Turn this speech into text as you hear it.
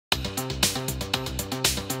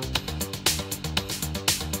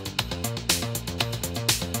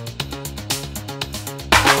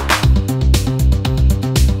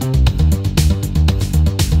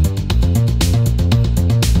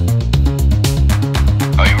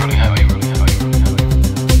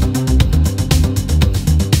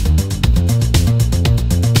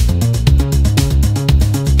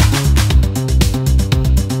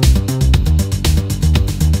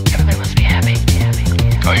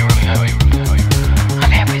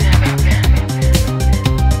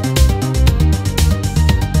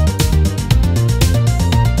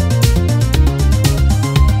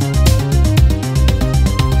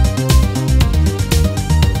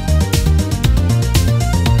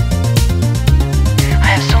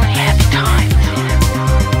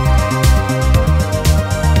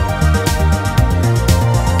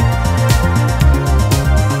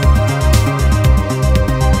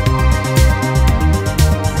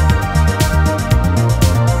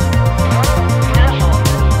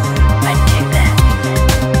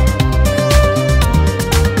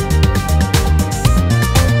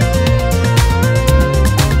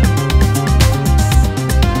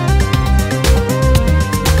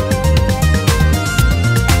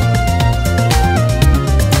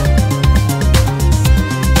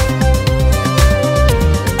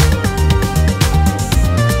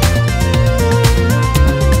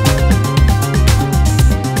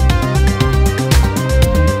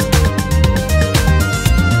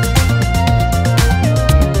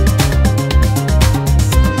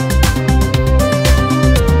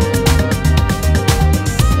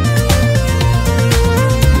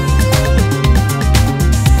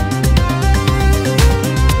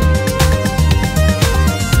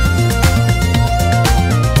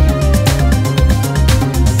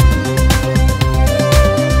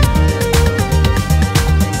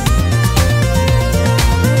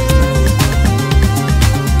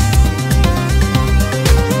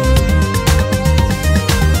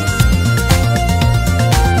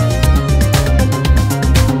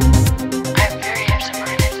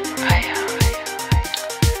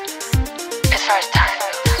far as time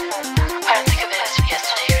goes, I don't think of it as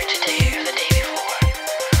yesterday or today or the day before.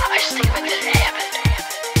 I just think of it that it happened.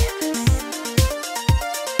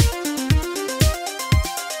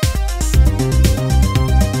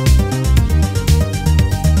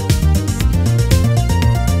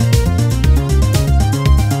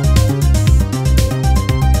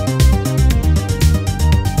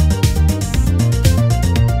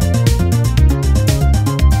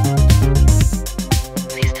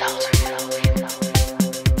 These dolls are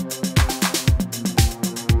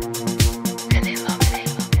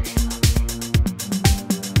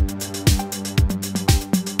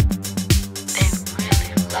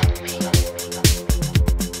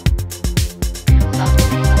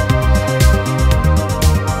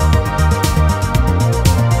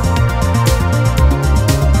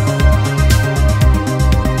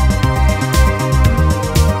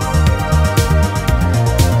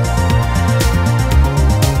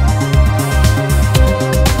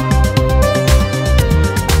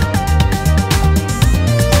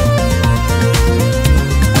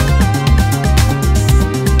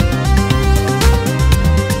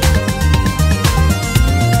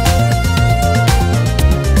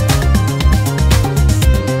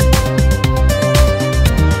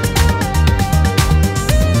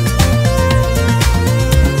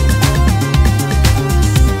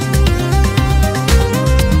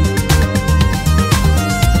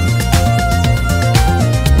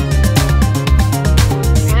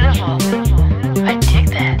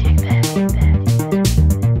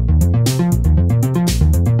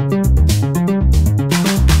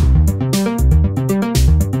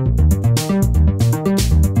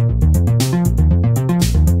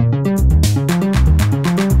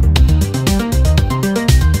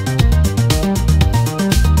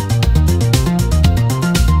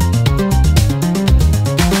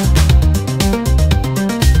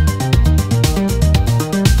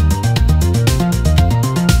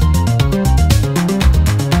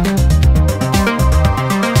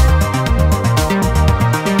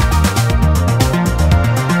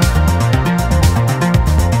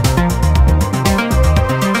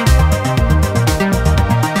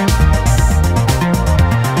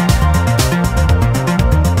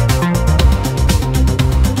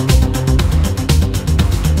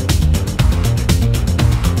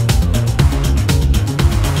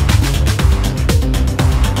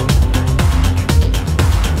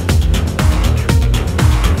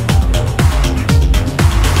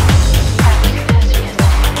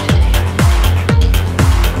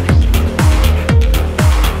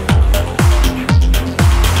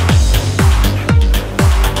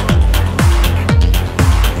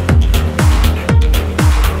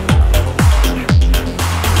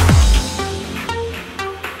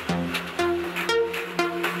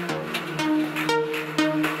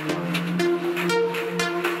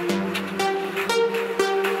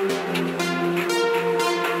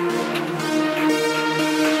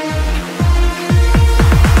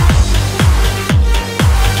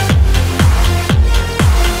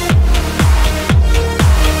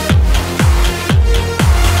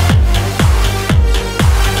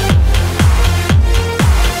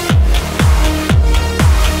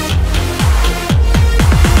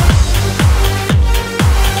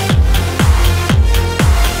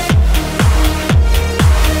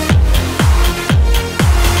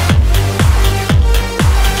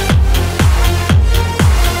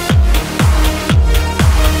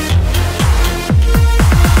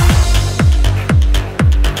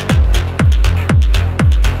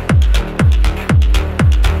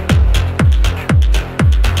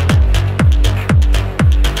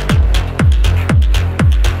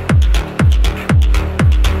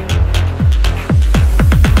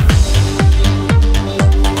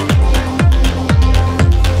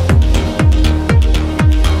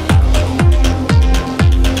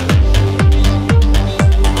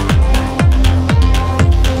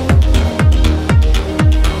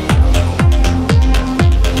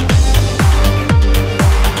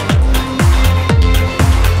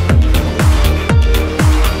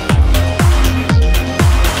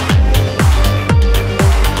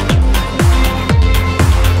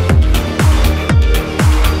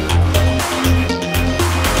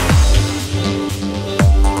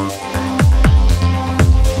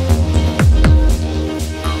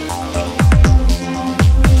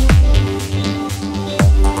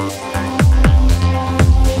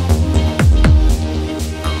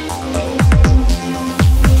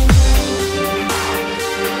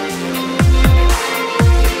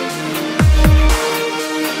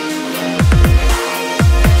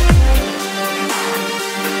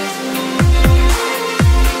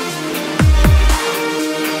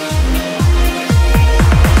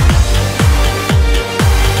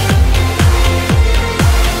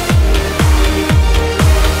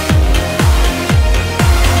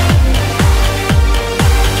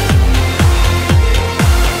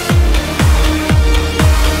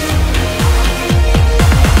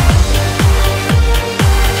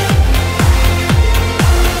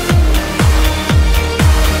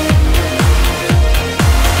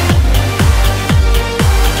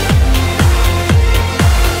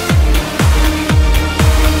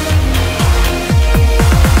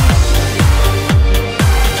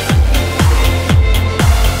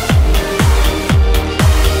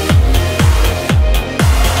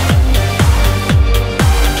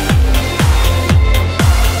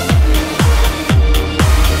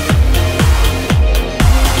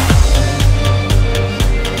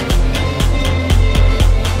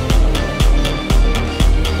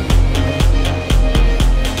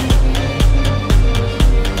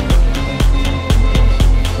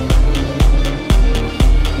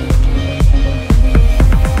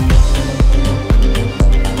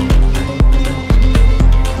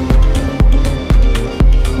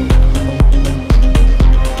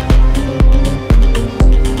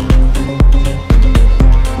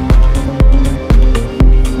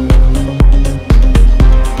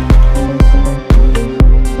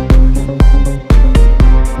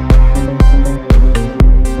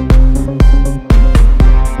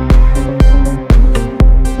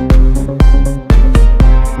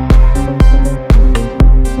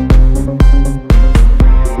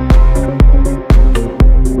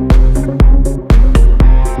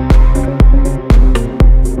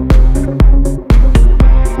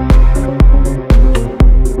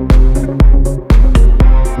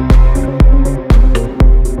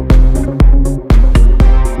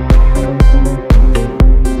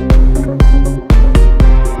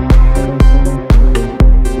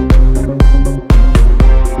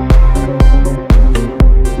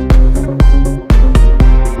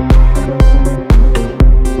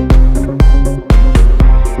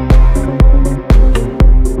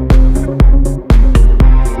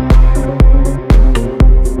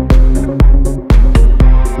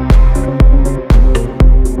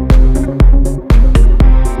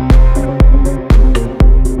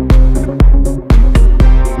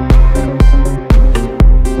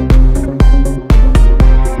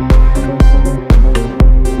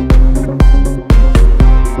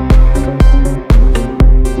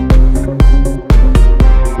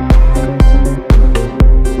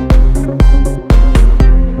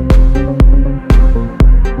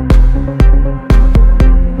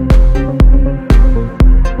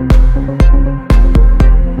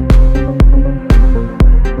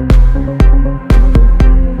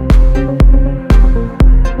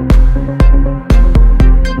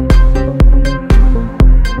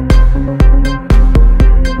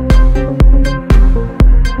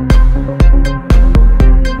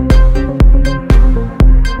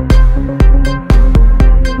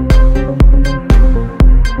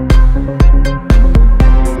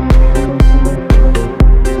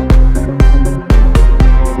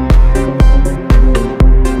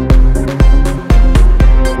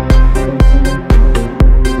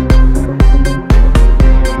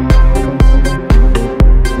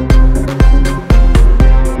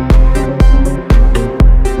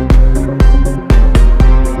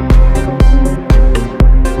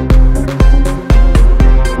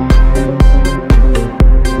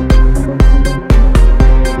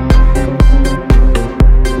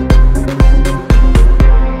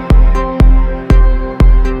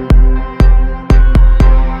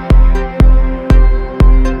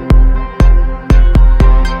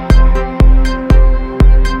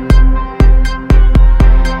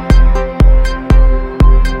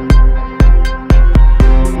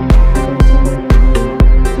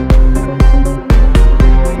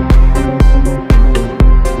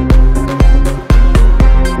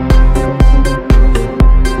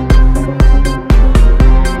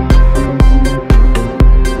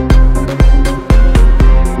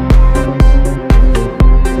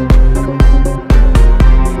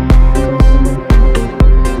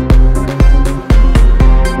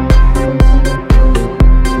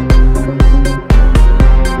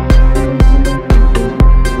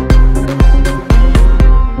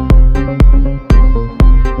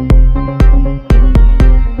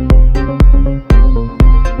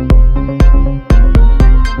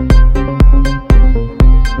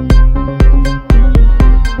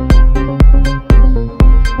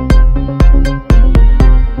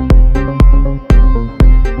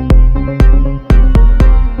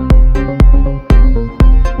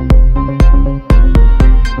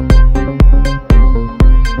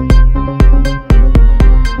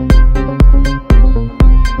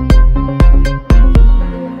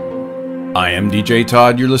DJ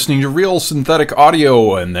Todd. You're listening to Real Synthetic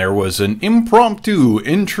Audio, and there was an impromptu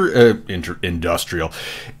industrial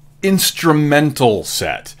instrumental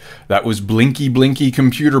set. That was Blinky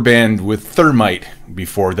Computerband with Thermite.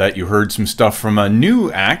 Before that, you heard some stuff from a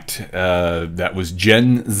new act. That was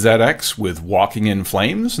Gen ZX with Walking in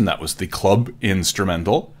Flames, and that was the club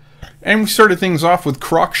instrumental. And we started things off with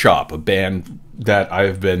Croc, a band that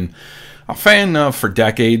I've been a fan of for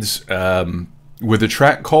decades, with a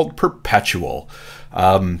track called Perpetual.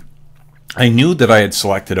 I knew that I had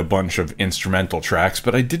selected a bunch of instrumental tracks,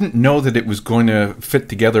 but I didn't know that it was going to fit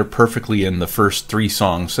together perfectly in the first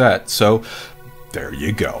 3-song set, so there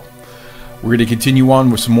you go. We're going to continue on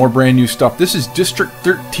with some more brand new stuff. This is District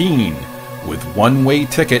 13 with One Way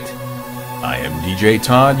Ticket. I am DJ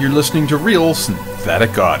Todd. You're listening to Real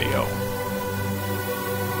Synthetic Audio.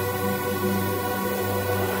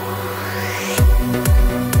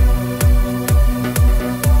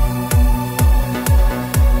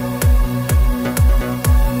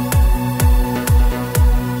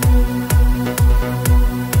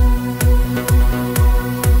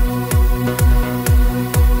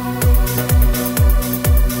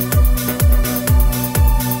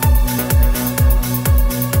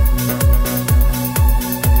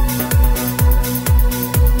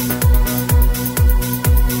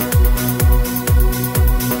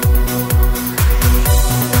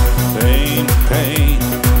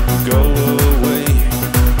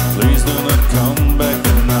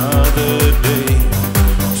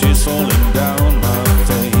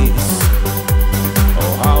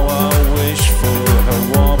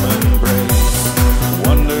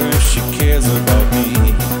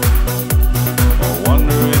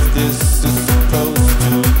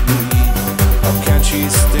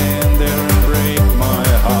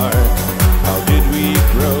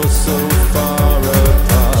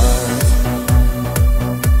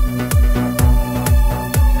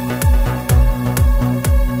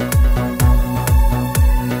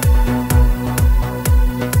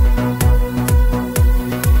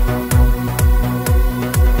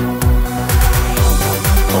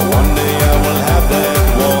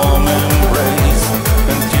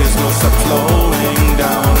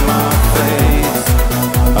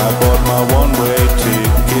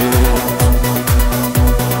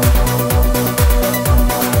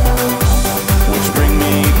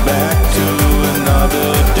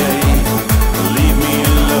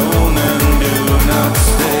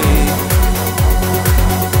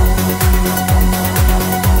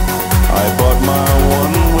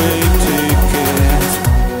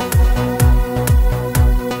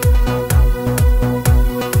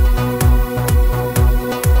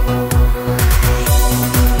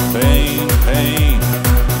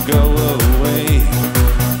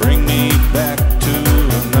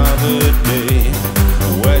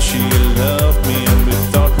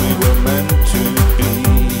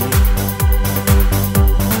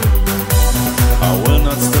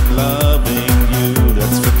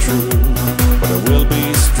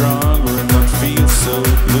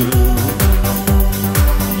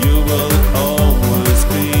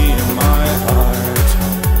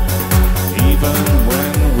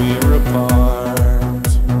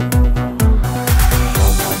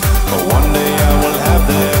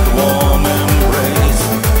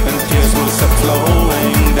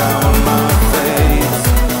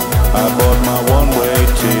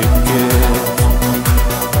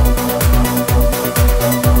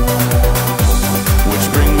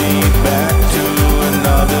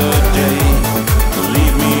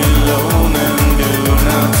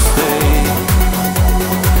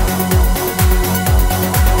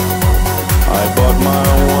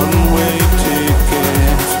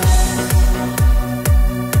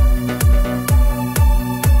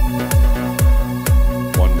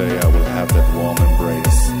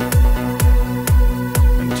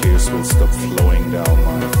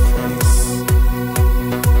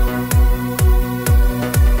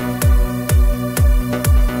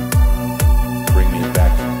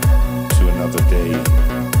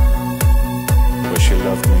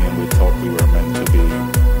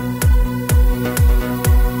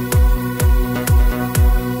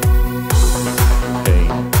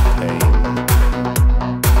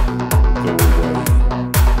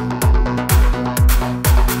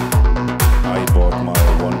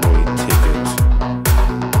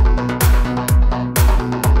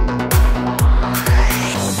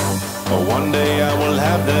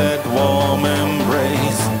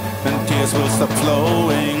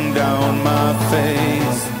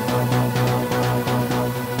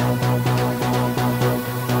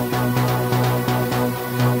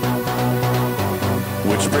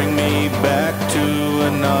 bring me back to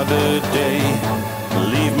another day.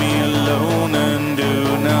 Leave me alone and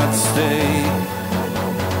do not stay.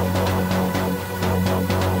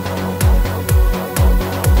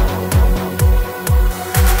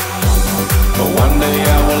 One day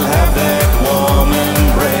I will have that warm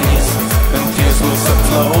embrace, and tears will start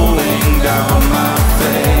flowing down my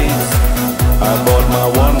face. I bought my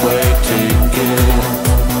one-way ticket,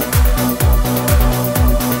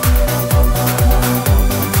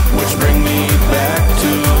 which bring me back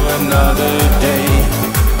to another day.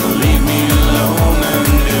 Leave me alone and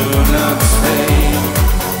do not stay.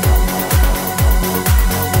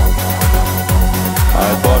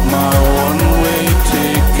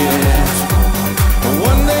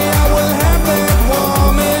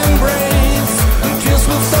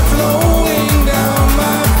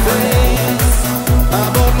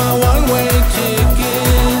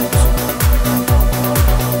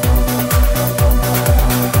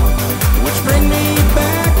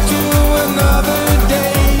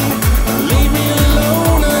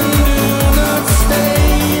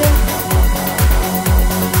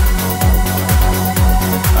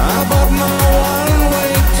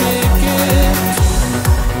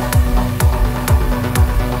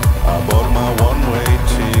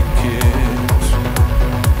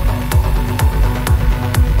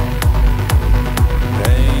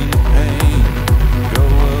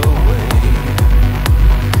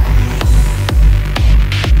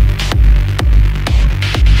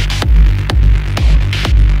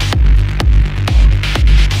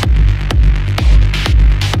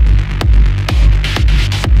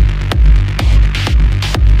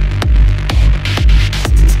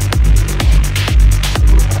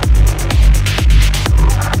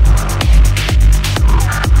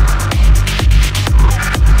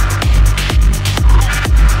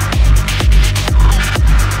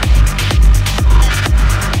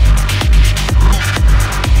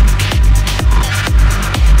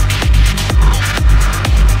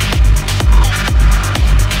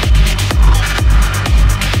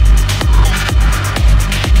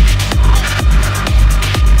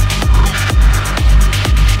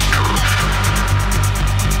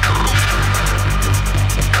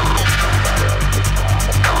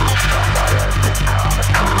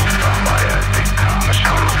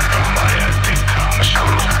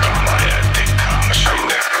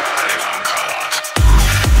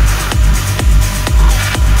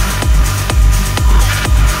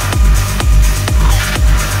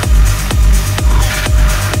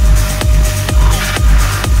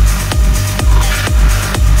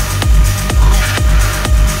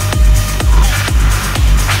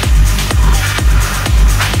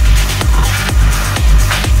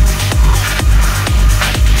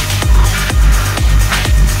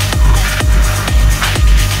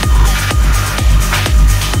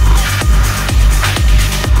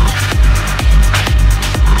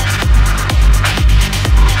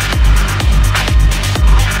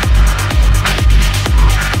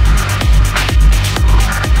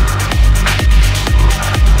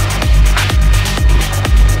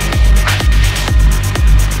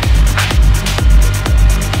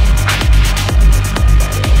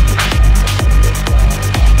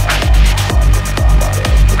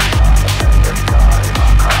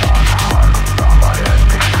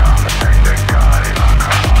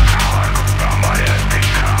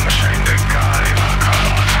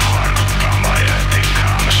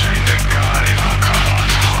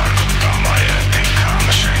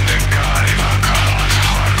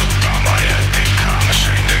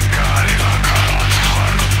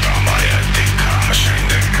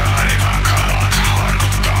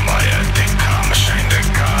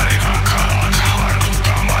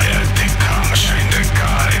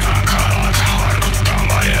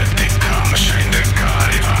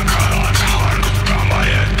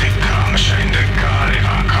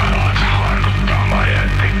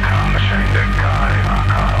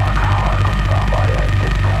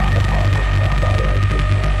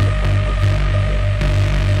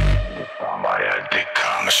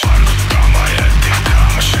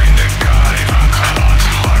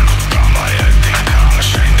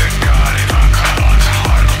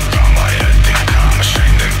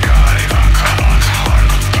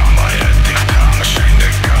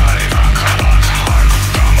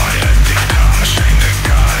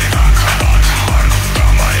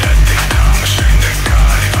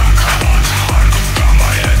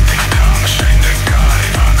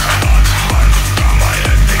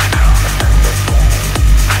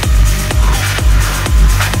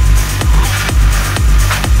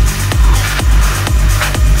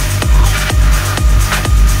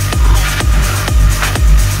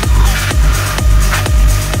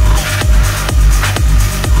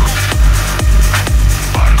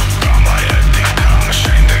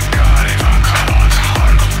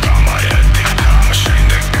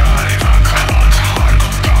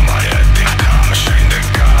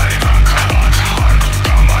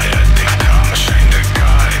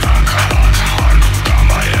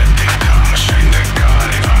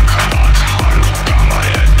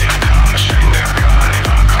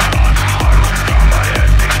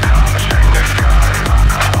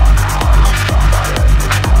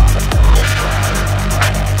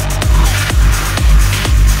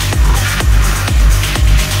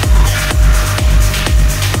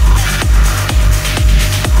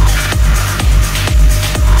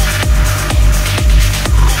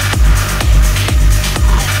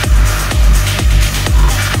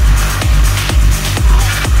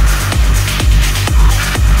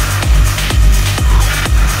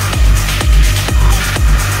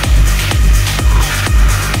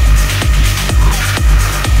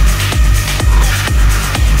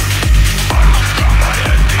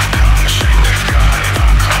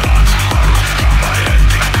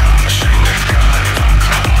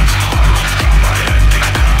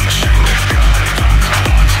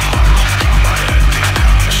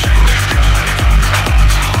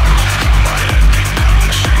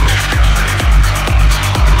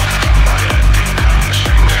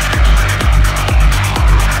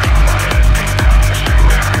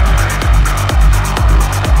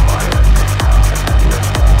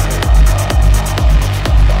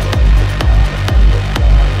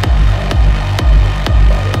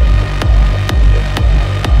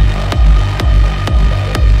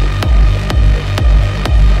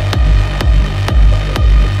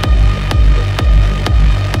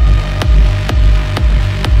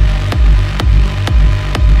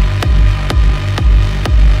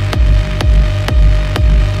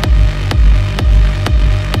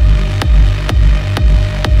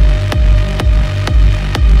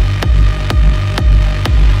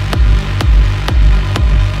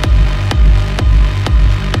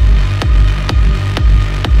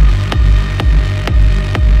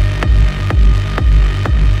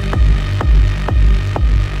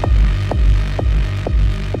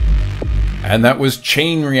 And that was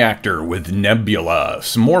Chainreactor with Nebula.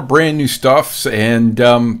 Some more brand new stuff, and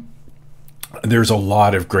there's a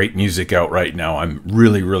lot of great music out right now. I'm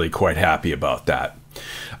really, really quite happy about that.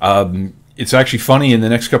 It's actually funny, in the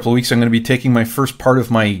next couple of weeks I'm going to be taking my first part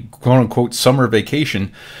of my quote-unquote summer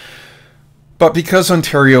vacation. But because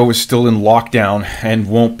Ontario is still in lockdown and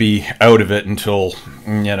won't be out of it until,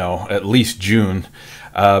 at least June,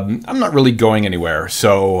 I'm not really going anywhere.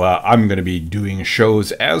 So I'm going to be doing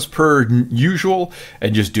shows as per usual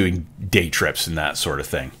and just doing day trips and that sort of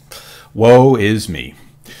thing. Woe is me.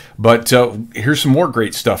 But here's some more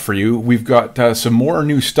great stuff for you. We've got some more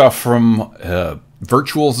new stuff from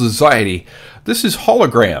Vyrtual Zociety. This is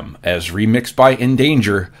Hologram, as remixed by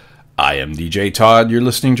Endanger. I am DJ Todd. You're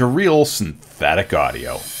listening to Real Synthetic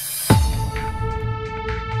Audio.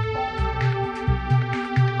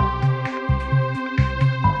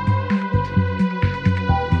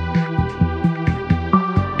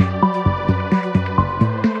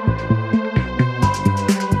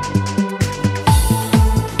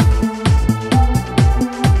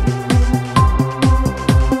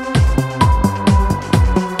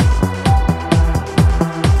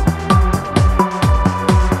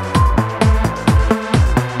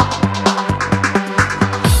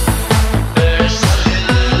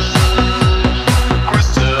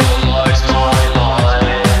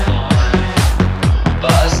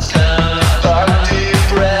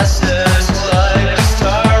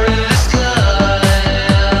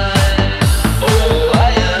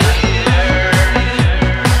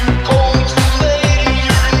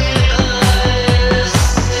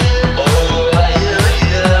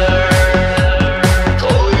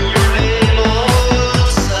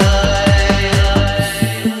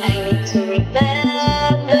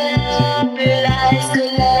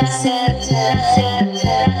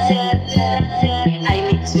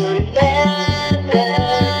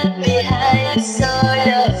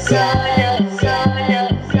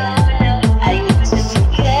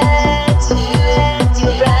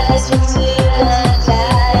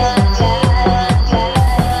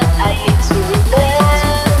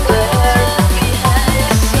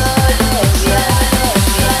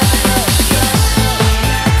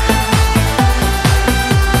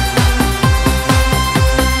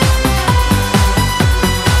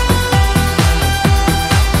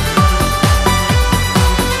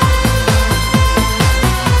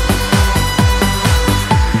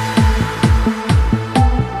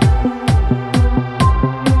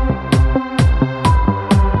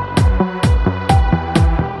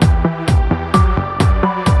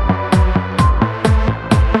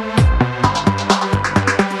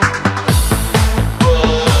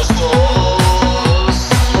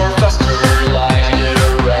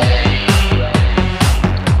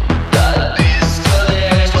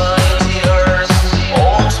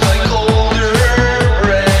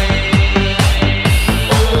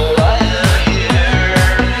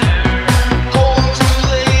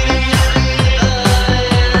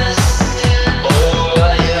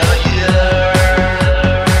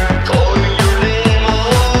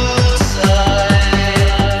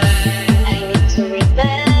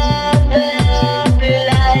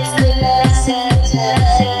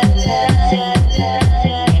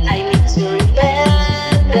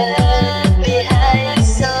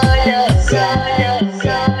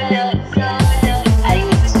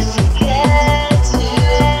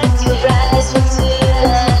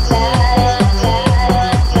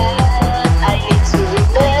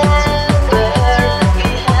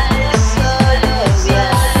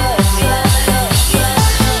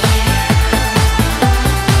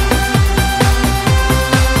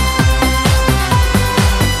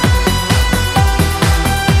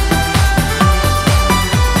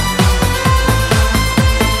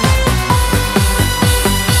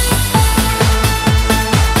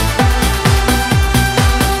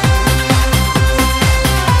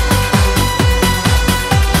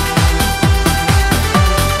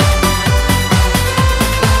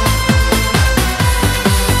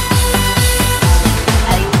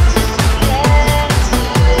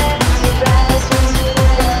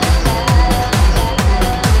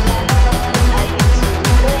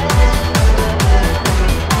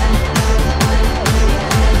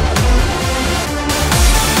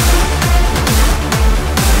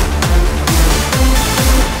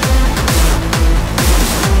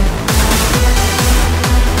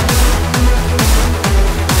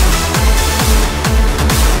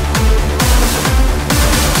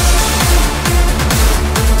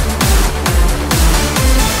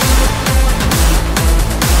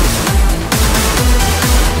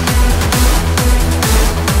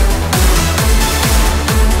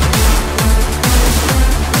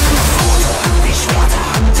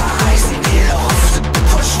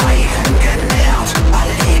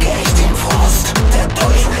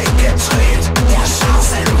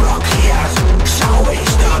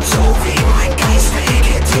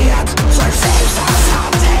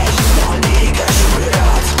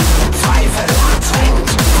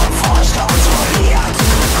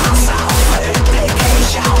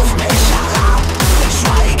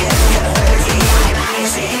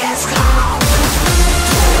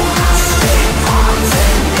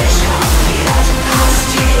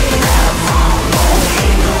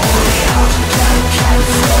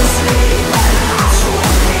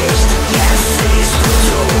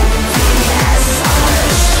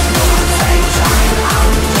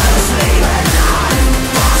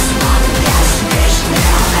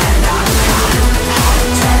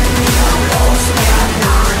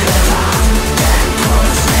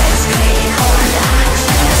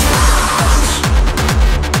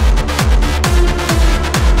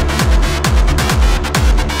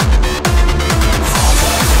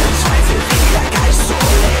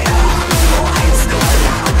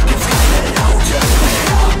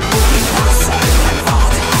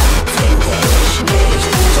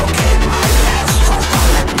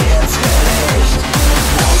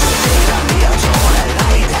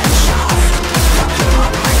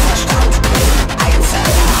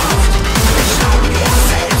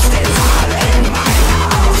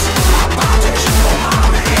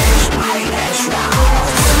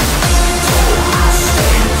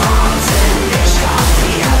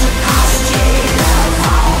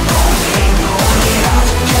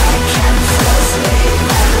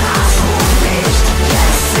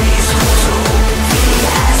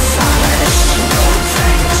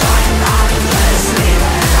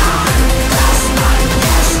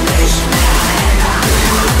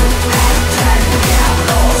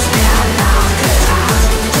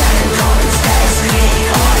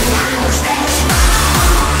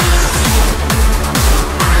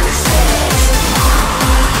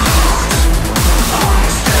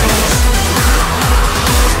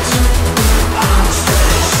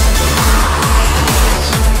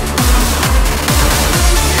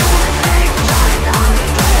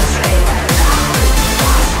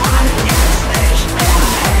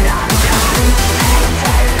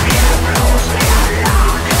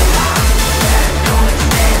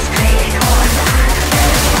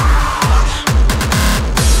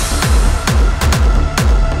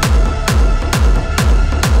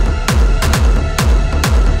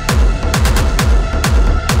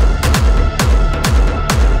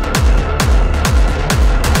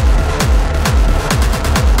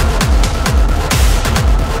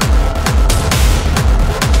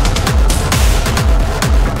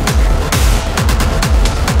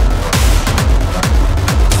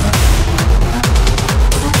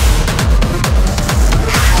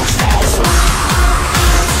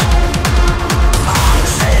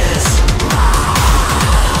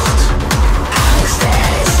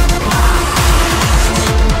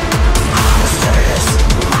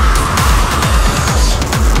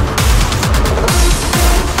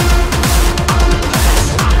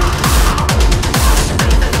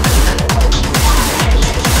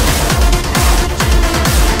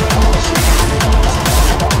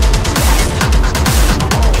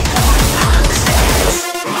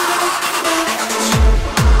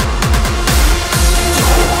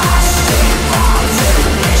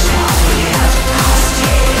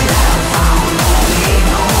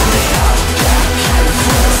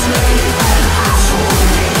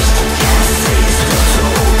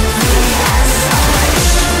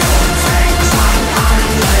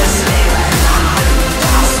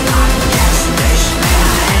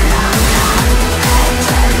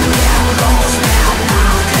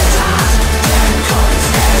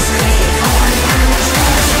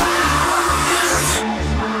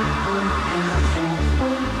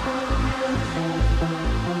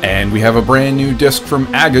 And we have a brand new disc from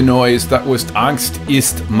Agonoize. That was Angst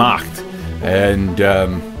ist Macht. And,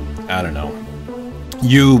 I don't know.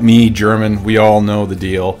 You, me, German, we all know the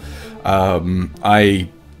deal. I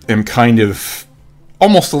am kind of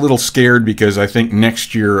almost a little scared because I think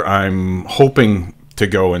next year I'm hoping to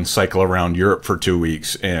go and cycle around Europe for 2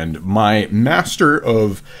 weeks. And my master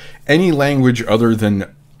of any language other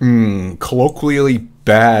than colloquially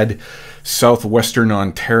bad southwestern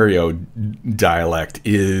Ontario dialect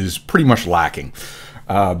is pretty much lacking.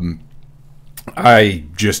 I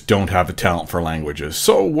just don't have a talent for languages.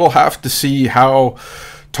 So we'll have to see how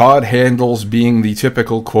Todd handles being the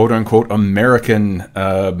typical quote-unquote American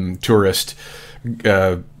tourist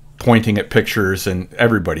pointing at pictures, and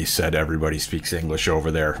everybody said everybody speaks English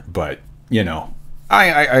over there. But, you know,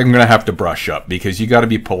 I'm going to have to brush up because you got to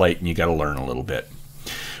be polite and you got to learn a little bit.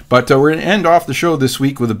 But we're going to end off the show this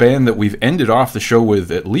week with a band that we've ended off the show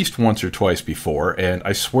with at least once or twice before, and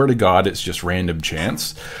I swear to God it's just random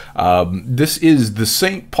chance. This is the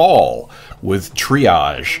St. Paul with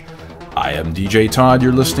Triage. I am DJ Todd.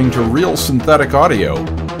 You're listening to Real Synthetic Audio.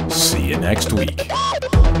 See you next week.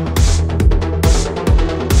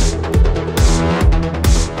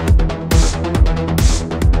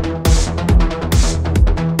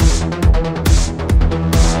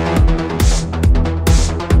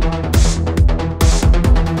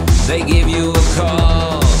 They give you a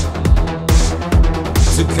call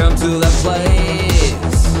to come to that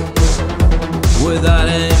place without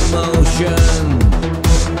emotion.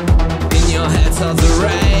 In your head starts a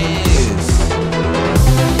race.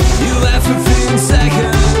 You have 15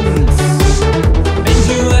 seconds and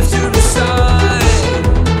you have to decide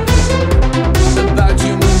about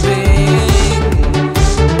human being.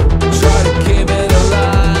 Try to keep it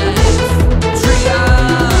alive. Triage.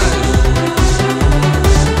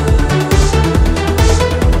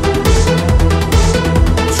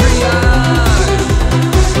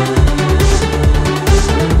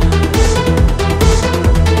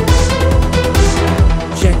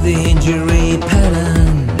 The injury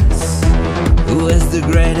patterns. Who has the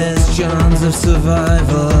greatest chance of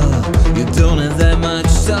survival? You don't have that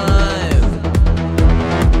much time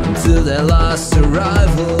until their last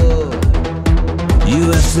arrival.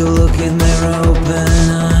 You have to look in their open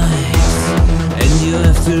eyes and you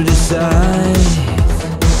have to decide.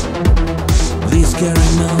 These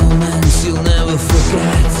scary moments you'll never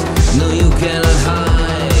forget. No, you cannot hide.